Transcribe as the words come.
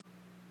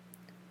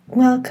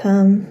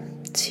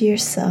Welcome to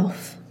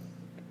yourself.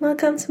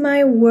 Welcome to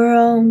my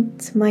world,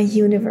 to my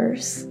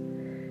universe.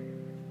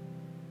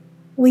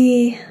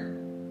 We,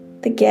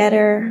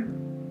 together,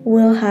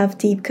 will have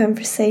deep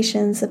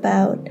conversations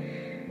about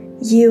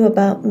you,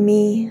 about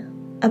me,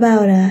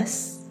 about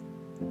us,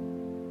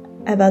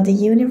 about the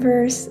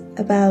universe,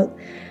 about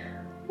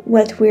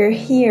what we're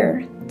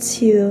here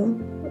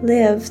to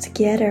live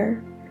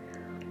together.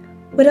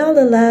 With all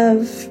the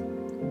love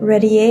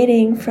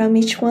radiating from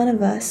each one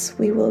of us,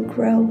 we will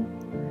grow.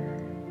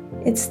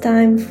 It's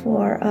time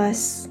for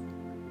us,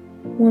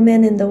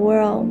 women in the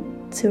world,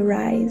 to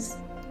rise.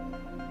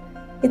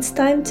 It's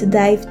time to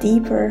dive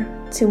deeper,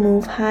 to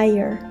move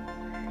higher,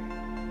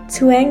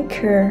 to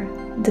anchor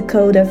the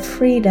code of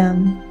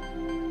freedom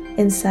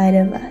inside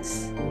of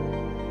us,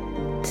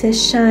 to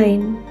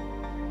shine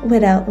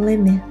without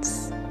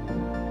limits,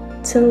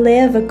 to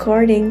live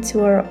according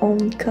to our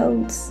own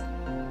codes,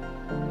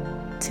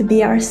 to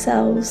be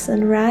ourselves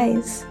and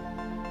rise.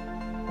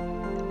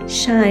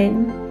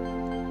 Shine,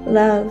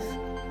 love,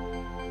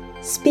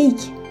 speak,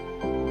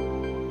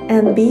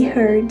 and be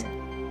heard.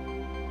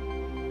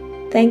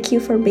 Thank you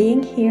for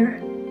being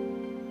here.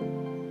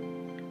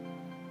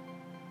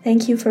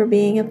 Thank you for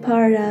being a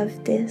part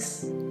of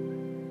this.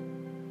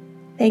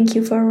 Thank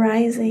you for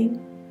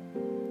rising.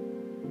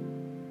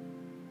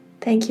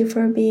 Thank you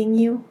for being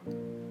you.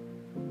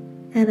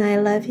 And I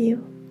love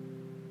you.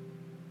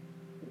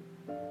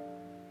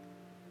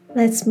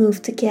 Let's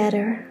move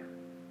together.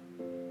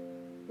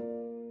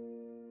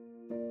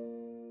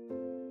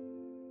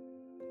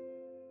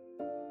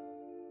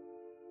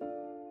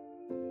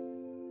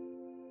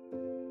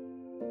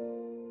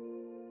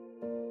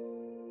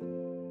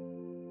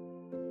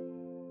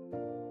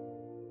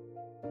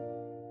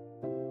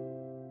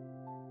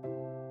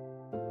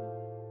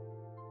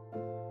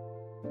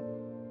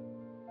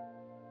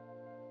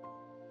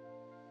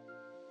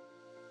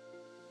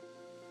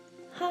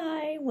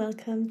 Hi,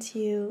 welcome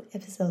to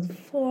episode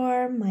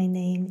 4. My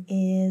name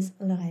is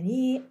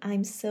Laurali.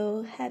 I'm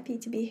so happy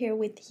to be here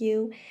with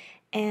you.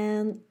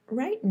 And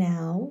right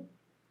now,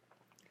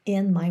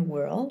 in my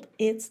world,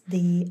 it's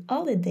the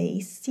holiday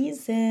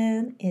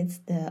season. It's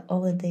the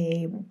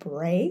holiday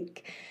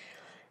break.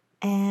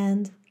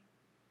 And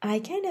I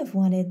kind of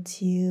wanted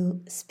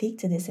to speak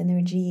to this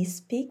energy,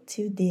 speak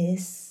to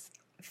this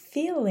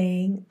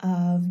feeling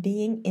of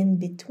being in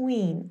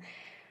between.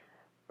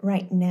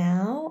 Right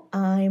now,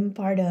 I'm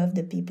part of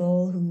the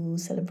people who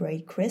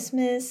celebrate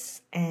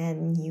Christmas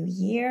and New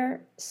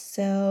Year.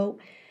 So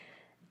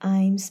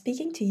I'm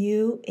speaking to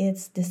you.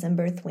 It's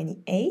December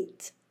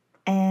 28th,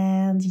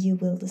 and you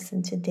will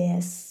listen to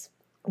this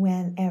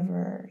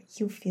whenever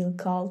you feel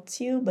called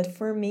to. But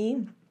for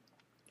me,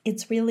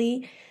 it's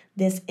really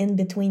this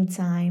in-between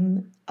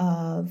time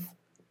of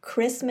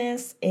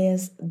Christmas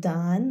is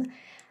done,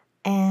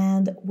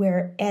 and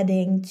we're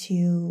heading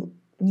to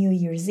New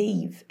Year's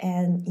Eve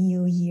and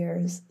New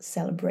Year's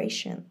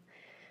celebration.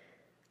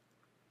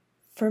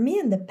 For me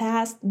in the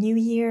past, New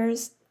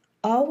Year's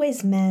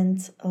always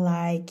meant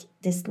like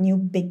this new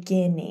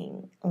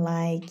beginning,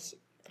 like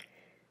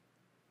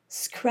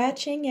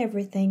scratching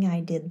everything I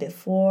did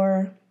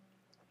before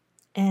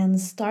and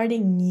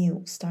starting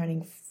new,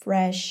 starting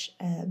fresh,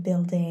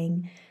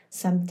 building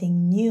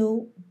something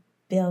new,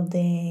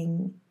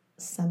 building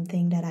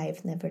something that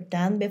I've never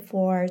done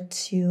before,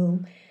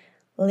 to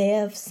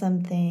live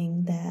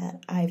something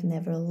that I've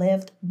never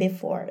lived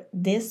before.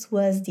 This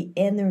was the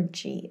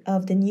energy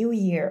of the new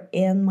year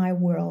in my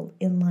world,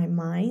 in my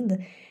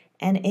mind,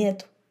 and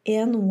it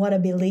in what I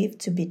believe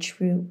to be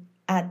true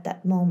at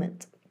that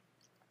moment.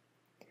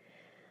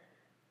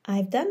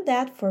 I've done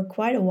that for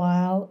quite a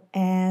while,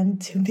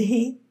 and to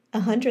be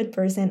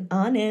 100%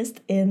 honest,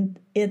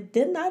 it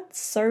did not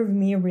serve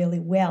me really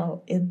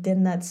well. It did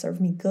not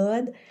serve me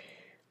good,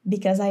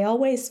 because I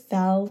always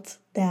felt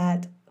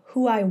that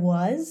who I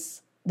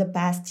was the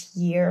past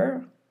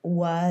year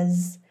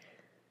was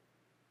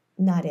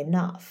not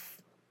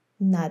enough,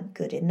 not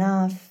good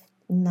enough,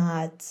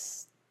 not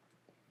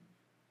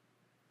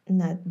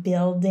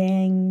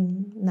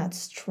building, not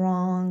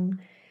strong.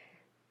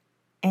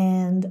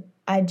 And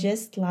I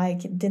just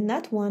did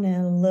not want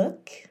to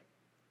look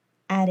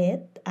at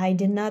it. I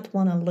did not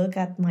want to look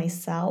at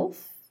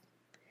myself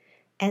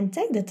and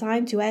take the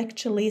time to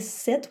actually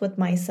sit with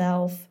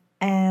myself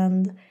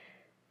and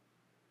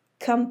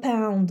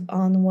compound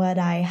on what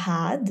I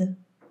had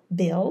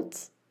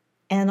built,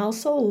 and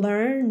also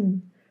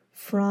learn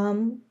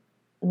from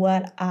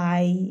what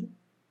I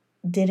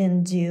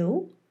didn't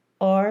do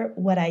or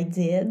what I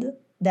did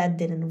that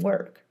didn't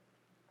work.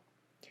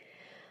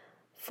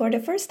 For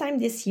the first time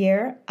this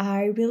year,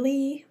 I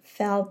really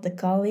felt the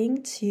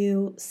calling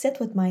to sit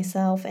with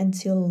myself and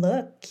to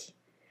look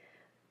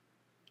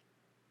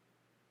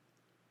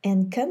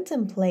and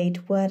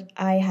contemplate what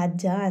I had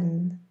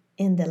done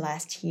in the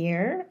last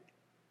year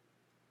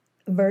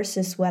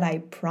versus what I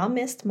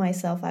promised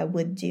myself I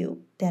would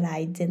do that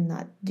I did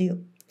not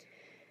do.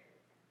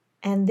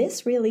 And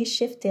this really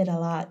shifted a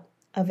lot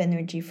of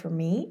energy for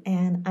me,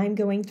 and I'm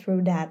going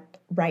through that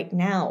right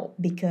now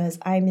because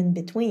I'm in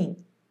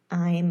between.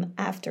 I'm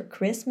after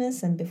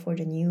Christmas and before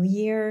the New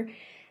Year,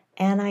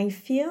 and I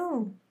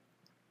feel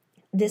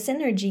this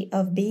energy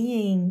of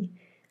being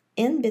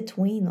in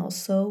between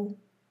also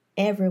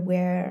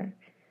everywhere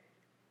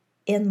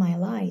in my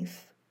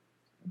life,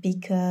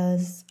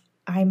 because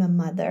I'm a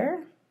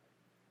mother,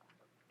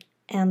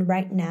 and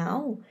right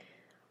now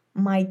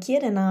my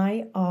kid and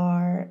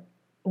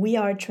we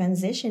are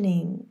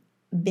transitioning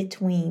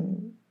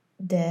between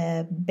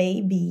the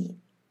baby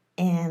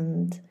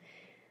and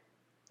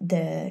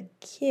the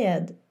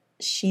kid.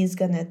 She's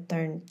gonna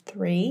turn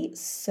 3,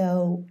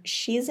 so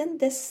she's in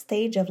this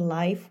stage of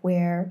life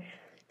where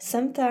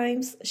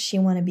sometimes she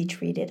want to be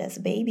treated as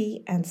a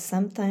baby, and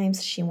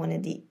sometimes she want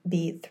to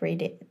be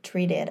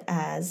treated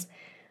as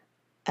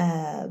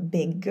a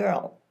big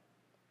girl.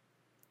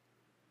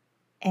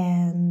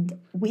 And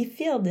we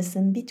feel this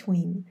in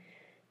between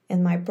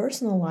in my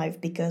personal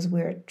life because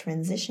we're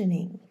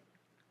transitioning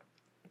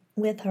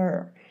with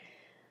her.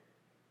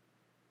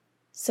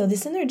 So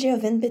this energy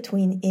of in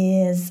between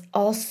is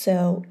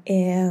also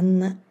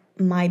in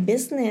my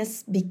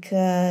business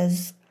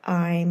because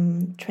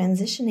I'm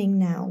transitioning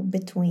now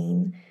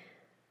between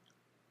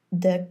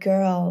the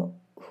girl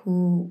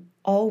who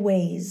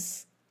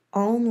always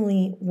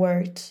only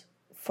worked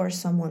for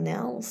someone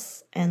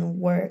else and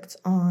worked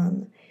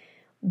on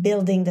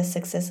building the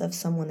success of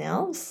someone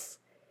else,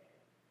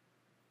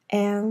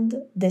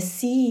 and the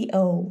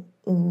CEO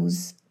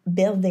who's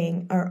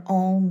building our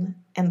own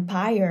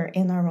empire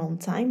in our own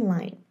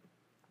timeline.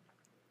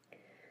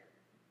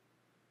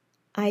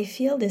 I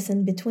feel this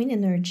in between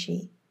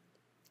energy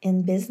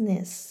in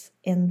business,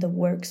 in the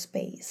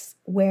workspace,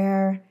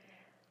 where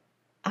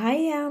I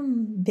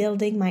am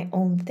building my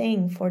own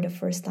thing for the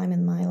first time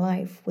in my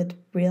life with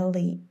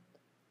really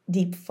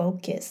deep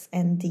focus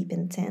and deep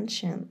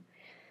intention.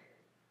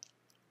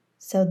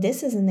 So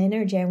this is an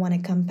energy I want to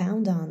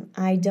compound on.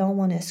 I don't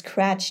want to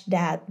scratch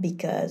that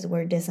because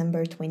we're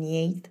December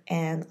 28th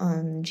and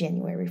on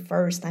January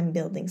 1st I'm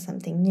building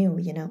something new,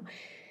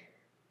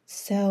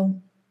 So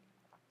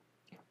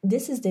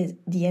this is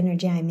the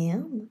energy I'm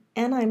in,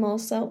 and I'm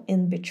also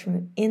in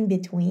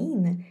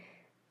between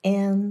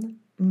in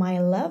my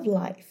love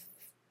life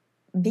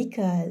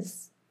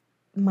because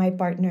my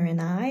partner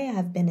and I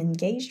have been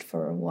engaged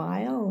for a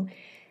while,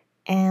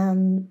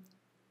 and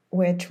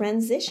we're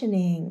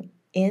transitioning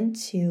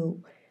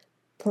into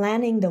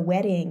planning the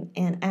wedding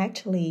and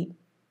actually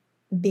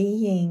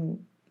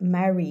being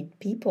married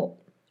people.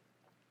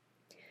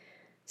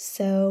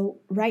 So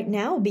right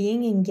now,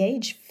 being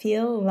engaged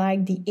feel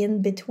like the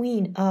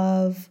in-between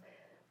of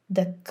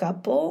the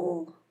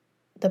couple,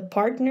 the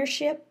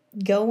partnership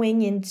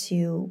going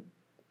into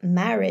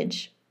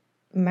marriage,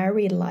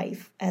 married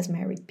life as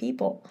married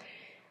people.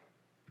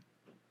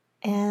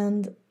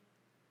 And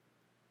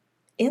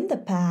in the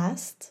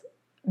past,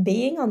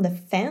 being on the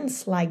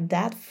fence like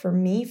that for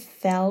me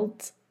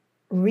felt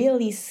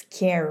really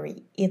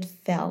scary. It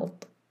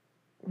felt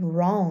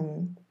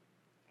wrong.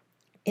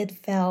 It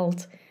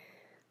felt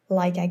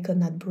like I could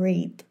not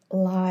breathe,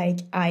 like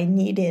I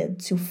needed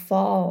to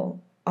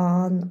fall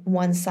on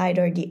one side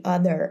or the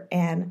other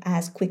and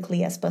as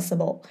quickly as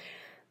possible,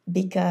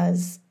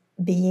 because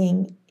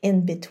being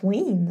in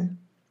between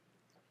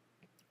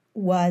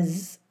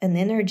was an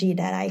energy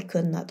that I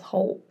could not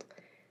hold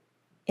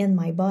in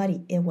my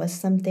body. It was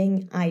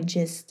something I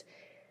just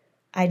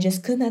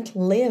could not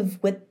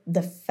live with,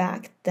 the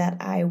fact that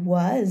I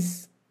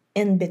was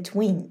in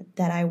between,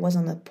 that I was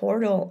on a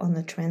portal, on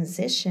a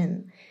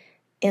transition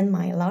in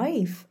my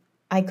life.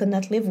 I could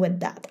not live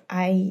with that.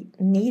 I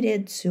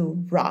needed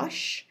to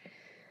rush.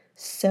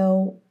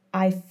 So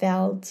I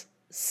felt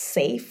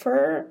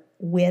safer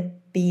with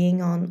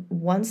being on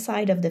one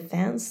side of the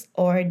fence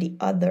or the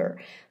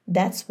other.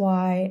 That's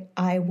why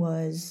I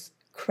was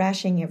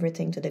crashing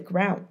everything to the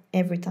ground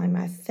every time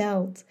I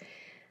felt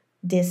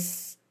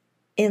this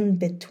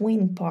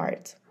in-between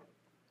part.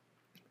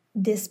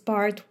 This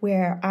part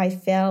where I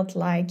felt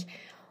like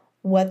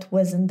what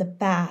was in the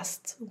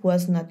past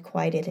was not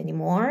quite it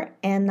anymore,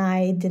 and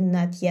I did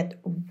not yet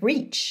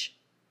reach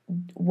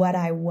what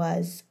I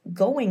was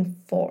going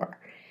for.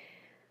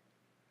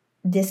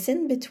 This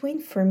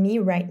in-between for me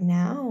right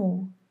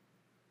now,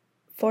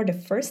 for the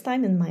first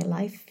time in my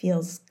life,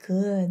 feels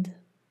good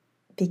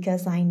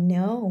because I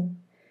know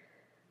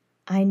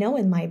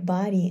in my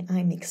body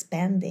I'm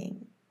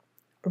expanding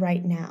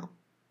right now.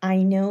 I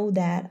know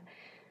that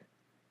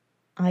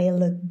I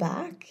look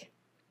back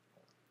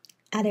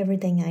at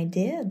everything I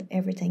did,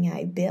 everything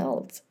I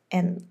built,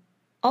 and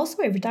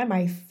also every time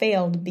I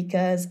failed,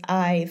 because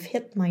I've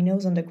hit my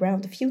nose on the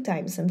ground a few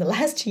times in the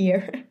last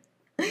year.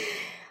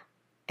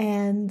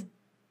 And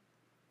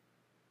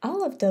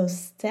all of those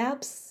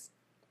steps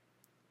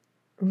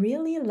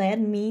really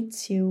led me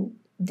to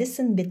this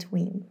in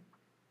between.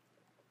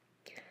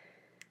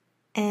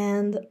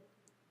 And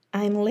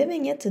I'm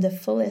living it to the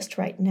fullest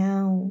right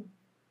now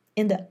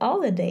in the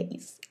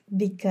holidays,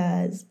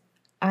 because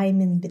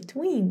I'm in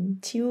between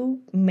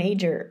two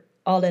major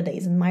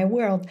holidays in my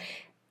world.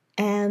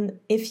 And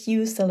if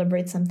you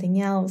celebrate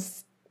something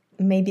else,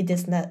 maybe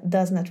this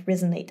does not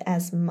resonate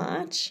as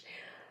much.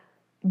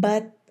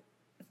 But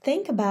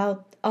think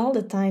about all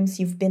the times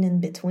you've been in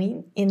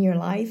between in your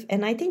life,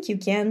 and I think you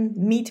can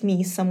meet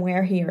me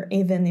somewhere here,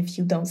 even if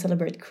you don't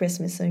celebrate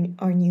Christmas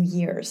or New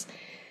Year's.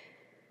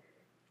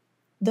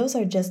 Those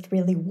are just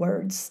really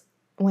words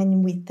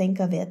when we think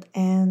of it.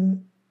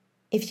 And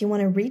if you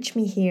want to reach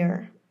me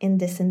here in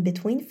this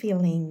in-between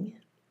feeling,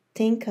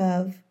 think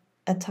of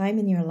a time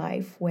in your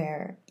life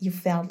where you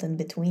felt in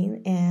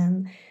between,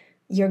 and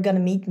you're going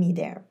to meet me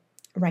there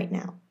right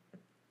now.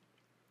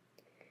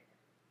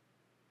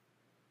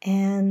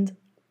 And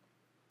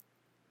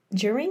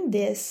during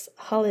this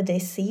holiday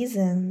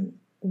season,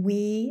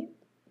 we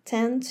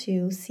tend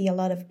to see a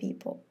lot of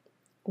people.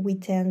 We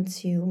tend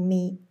to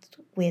meet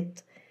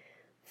with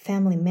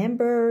family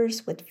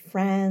members, with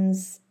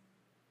friends.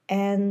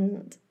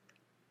 And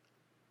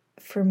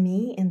for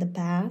me, in the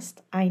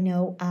past, I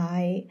know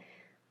I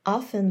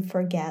often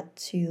forget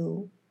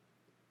to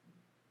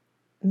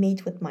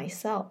meet with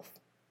myself.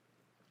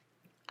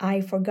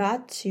 I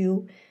forgot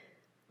to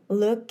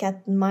look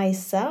at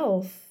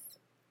myself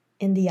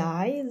in the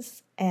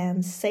eyes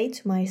and say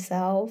to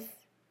myself,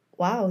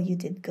 wow, you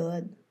did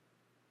good.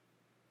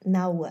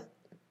 Now what?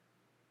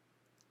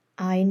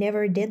 I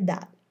never did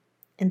that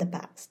in the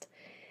past.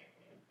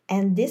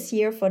 And this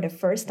year, for the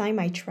first time,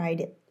 I tried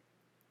it.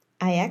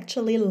 I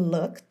actually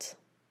looked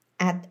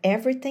at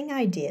everything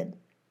I did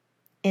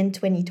in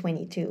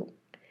 2022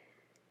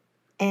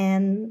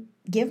 and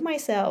give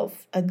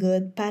myself a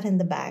good pat in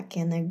the back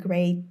and a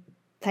great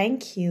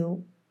thank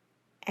you,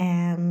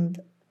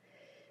 and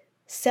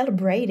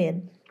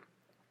celebrated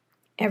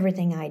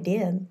everything I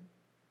did.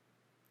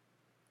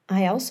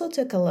 I also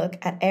took a look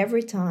at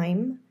every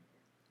time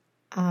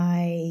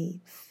I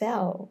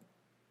fell,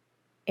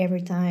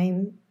 every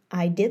time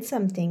I did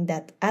something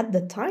that at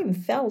the time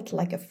felt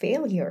like a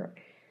failure.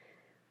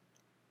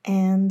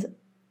 And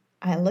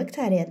I looked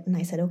at it and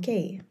I said,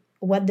 okay,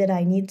 what did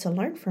I need to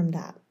learn from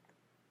that?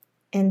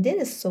 And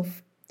this is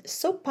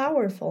so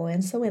powerful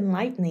and so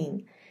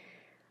enlightening.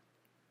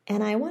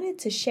 And I wanted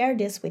to share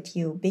this with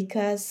you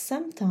because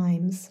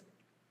sometimes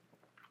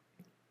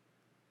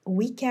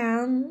we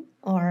can,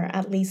 or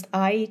at least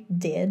I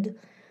did,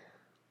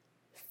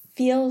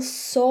 feel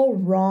so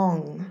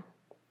wrong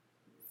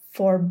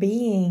for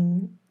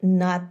being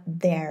not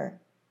there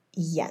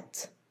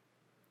yet.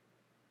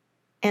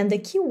 And the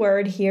key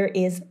word here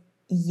is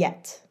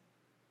yet,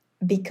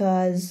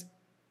 because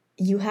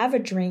you have a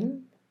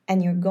dream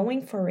and you're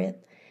going for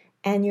it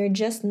and you're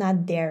just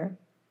not there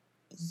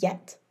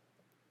yet.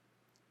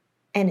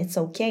 And it's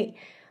okay.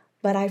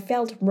 But I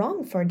felt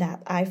wrong for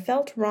that. I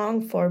felt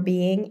wrong for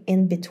being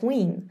in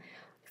between,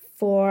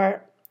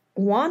 for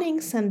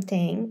wanting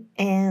something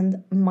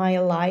and my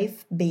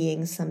life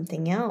being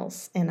something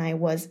else. And I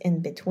was in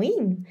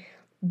between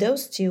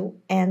those two,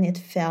 and it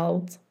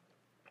felt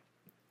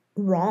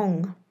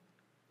wrong.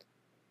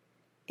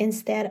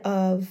 Instead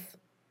of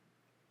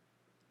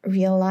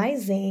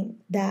realizing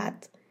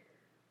that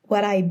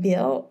what I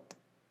built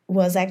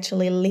was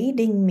actually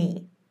leading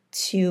me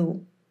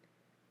to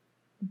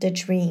the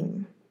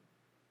dream.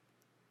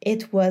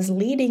 It was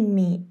leading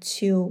me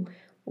to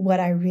what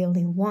I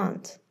really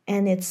want,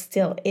 and it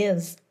still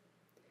is.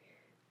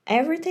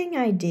 Everything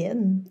I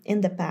did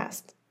in the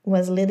past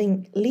was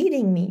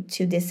leading me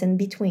to this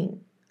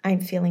in-between I'm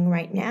feeling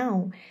right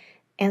now,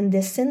 and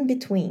this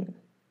in-between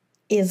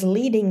is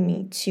leading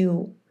me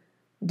to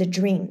the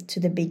dream, to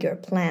the bigger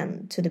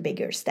plan, to the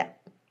bigger step.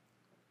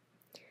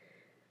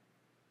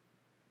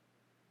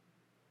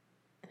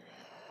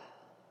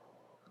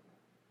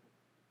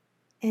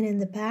 And in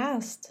the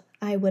past,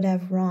 I would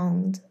have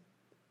wronged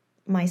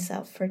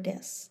myself for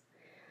this.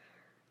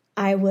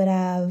 I would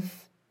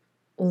have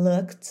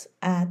looked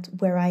at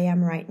where I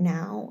am right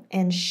now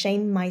and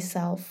shamed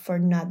myself for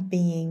not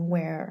being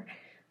where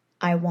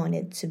I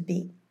wanted to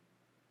be.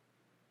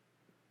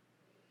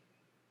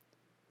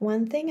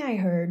 One thing I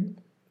heard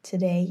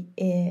today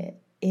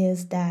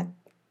is that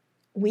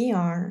we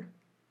are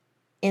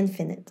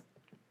infinite.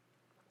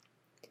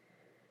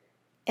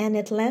 And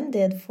it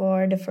landed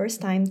for the first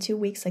time 2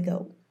 weeks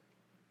ago.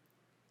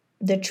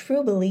 The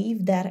true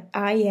belief that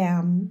I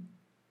am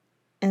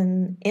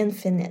an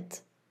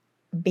infinite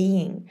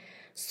being.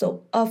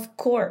 So, of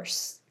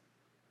course,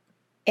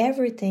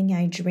 everything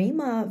I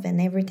dream of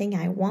and everything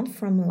I want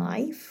from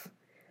life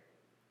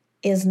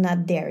is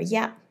not there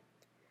yet.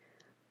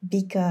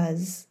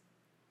 Because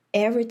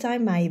every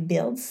time I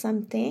build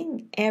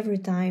something, every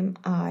time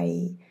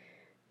I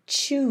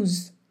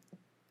choose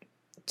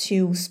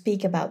to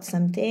speak about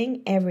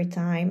something, every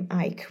time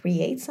I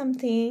create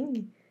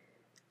something,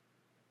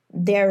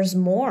 there's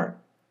more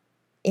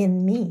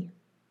in me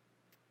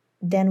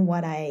than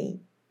what I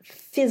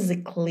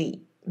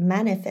physically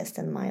manifest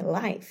in my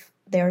life.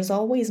 There's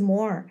always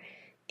more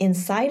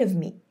inside of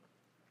me.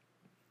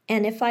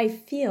 And if I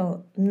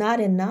feel not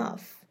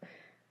enough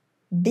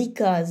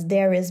because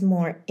there is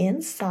more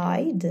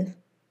inside,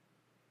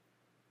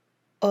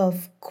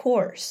 of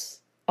course,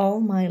 all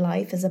my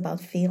life is about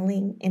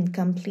feeling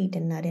incomplete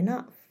and not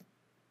enough.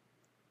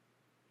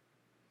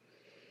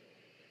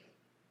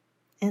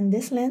 And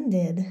this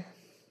landed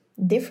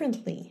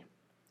differently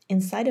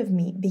inside of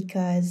me,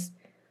 because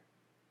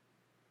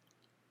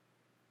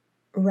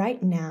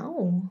right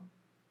now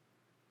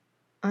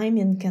I'm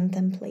in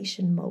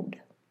contemplation mode.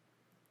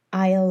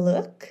 I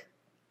look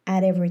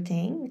at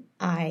everything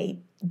I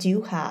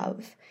do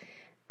have,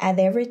 at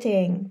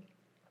everything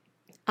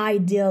I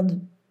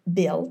did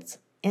build,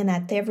 and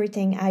at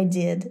everything I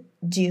did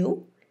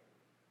do,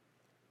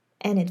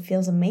 and it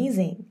feels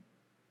amazing.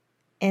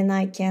 And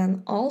I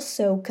can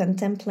also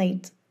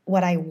contemplate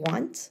what I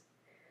want,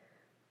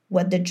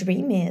 what the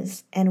dream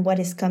is, and what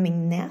is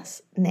coming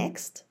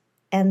next,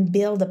 and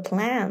build a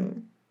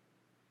plan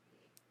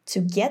to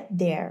get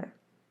there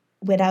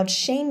without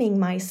shaming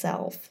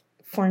myself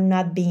for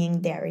not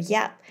being there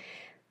yet.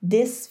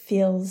 This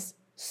feels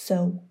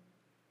so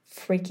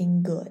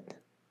freaking good.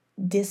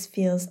 This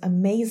feels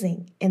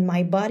amazing in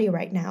my body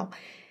right now.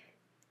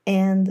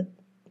 And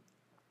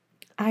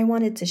I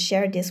wanted to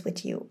share this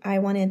with you. I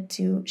wanted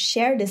to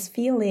share this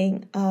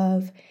feeling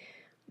of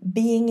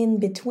being in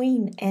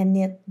between and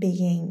it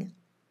being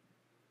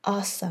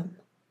awesome.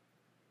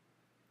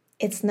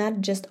 It's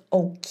not just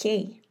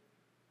okay.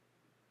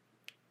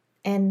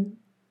 And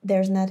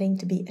there's nothing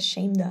to be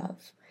ashamed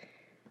of.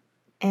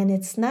 And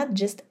it's not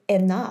just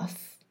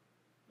enough.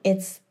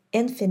 It's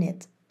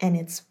infinite and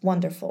it's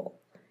wonderful.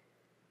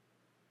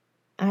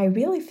 I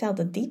really felt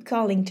a deep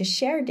calling to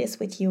share this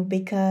with you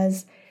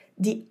because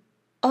the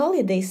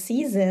holiday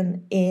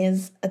season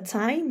is a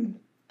time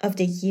of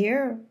the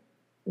year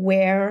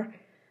where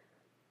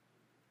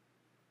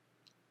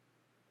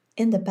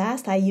in the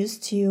past I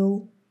used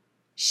to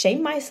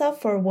shame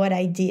myself for what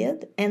I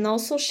did and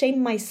also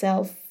shame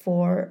myself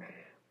for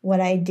what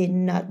I did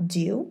not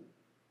do.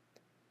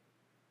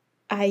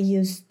 I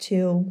used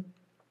to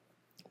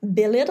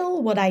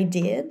belittle what I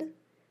did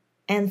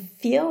and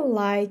feel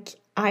like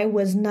I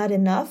was not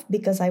enough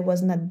because I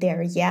was not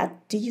there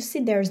yet. Do you see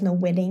there's no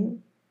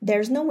winning?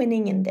 There's no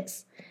winning in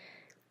this.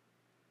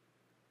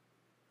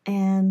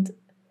 And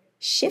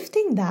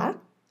shifting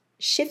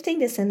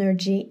this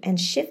energy and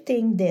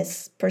shifting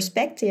this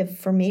perspective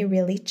for me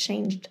really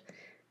changed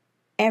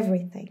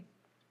everything.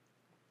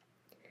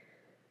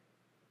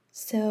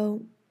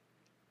 So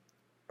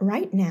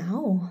right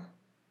now,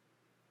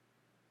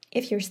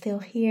 if you're still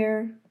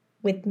here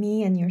with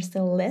me and you're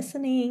still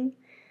listening,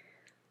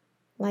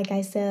 like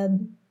I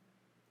said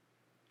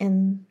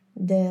in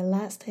the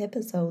last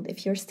episode,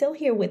 if you're still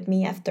here with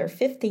me after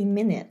 15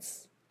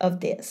 minutes of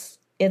this,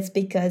 it's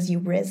because you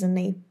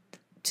resonate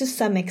to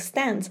some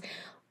extent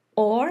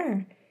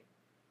or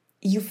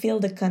you feel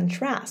the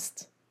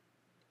contrast.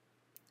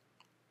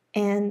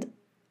 And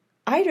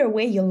either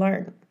way you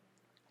learn.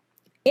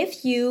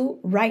 If you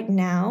right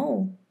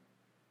now,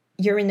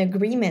 you're in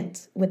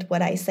agreement with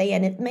what I say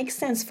and it makes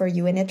sense for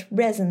you and it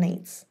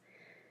resonates,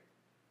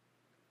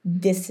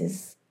 this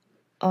is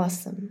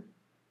awesome.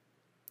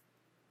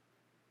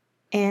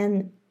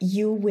 And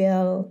you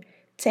will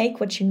take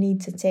what you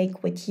need to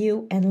take with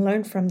you and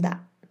learn from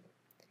that.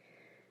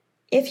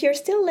 If you're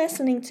still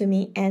listening to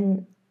me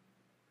and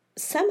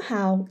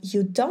somehow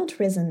you don't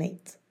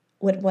resonate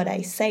with what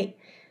I say,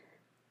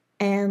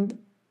 and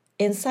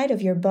inside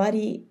of your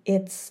body,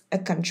 it's a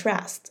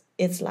contrast.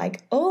 It's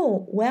like,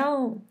 oh,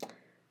 well,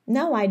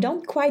 no, I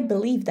don't quite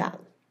believe that.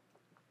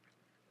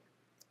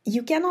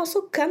 You can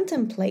also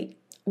contemplate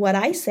what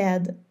I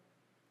said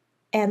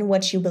and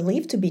what you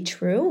believe to be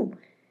true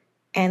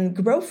and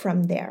grow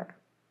from there.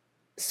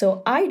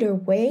 So either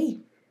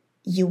way,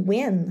 you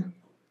win.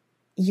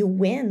 You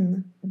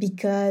win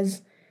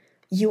because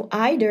you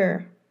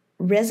either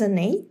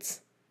resonate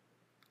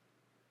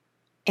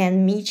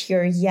and meet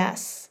your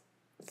yes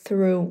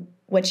through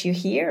what you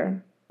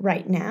hear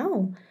right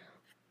now,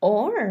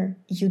 or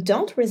you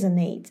don't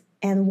resonate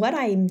and what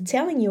I'm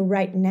telling you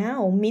right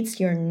now meets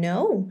your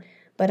no,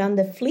 but on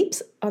the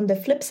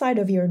flip side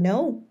of your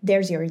no,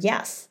 there's your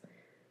yes.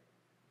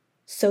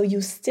 So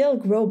you still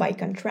grow by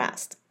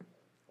contrast.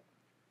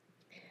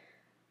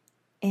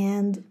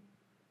 And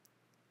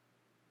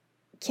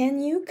can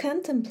you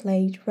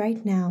contemplate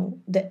right now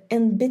the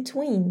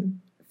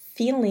in-between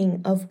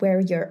feeling of where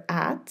you're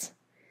at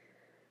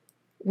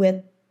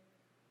with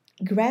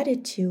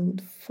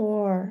gratitude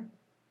for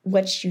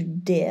what you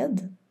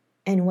did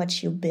and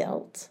what you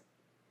built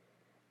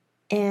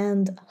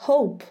and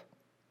hope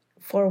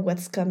for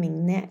what's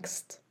coming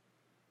next?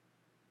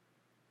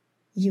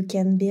 You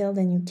can build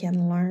and you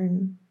can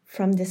learn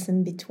from this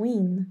in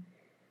between.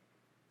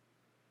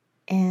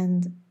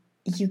 And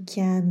you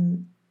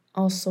can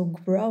also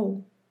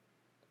grow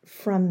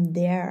from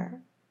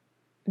there.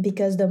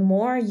 Because the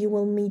more you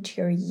will meet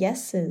your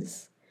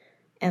yeses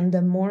and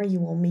the more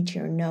you will meet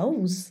your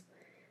nos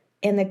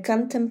in a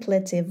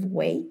contemplative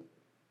way,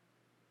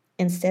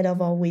 instead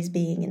of always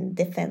being in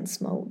defense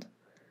mode,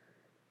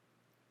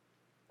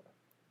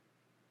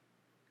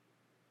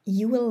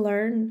 you will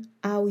learn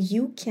how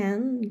you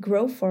can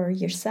grow for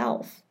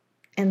yourself.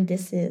 And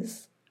this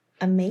is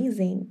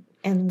amazing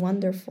and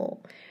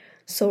wonderful.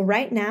 So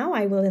right now,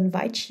 I will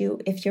invite you,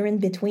 if you're in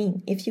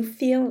between, if you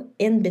feel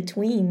in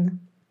between,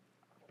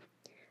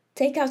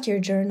 take out your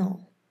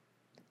journal.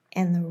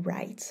 and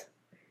write.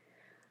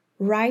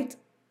 Write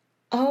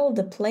all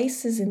the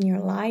places in your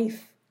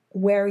life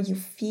where you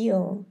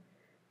feel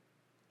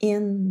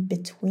in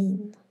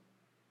between,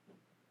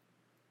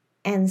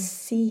 and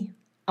see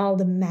all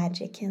the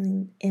magic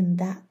in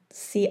that.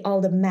 See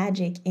all the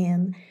magic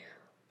in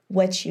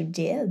what you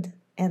did,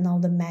 and all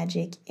the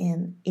magic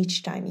in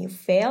each time you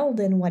failed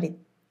and what it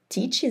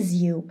teaches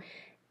you,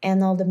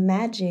 and all the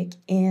magic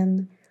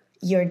in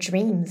your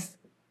dreams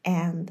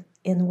and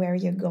in where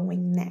you're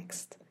going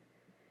next.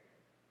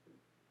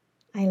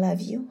 I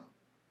love you.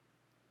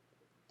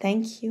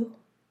 Thank you.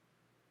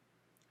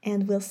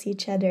 And we'll see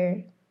each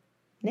other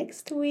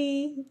next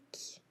week.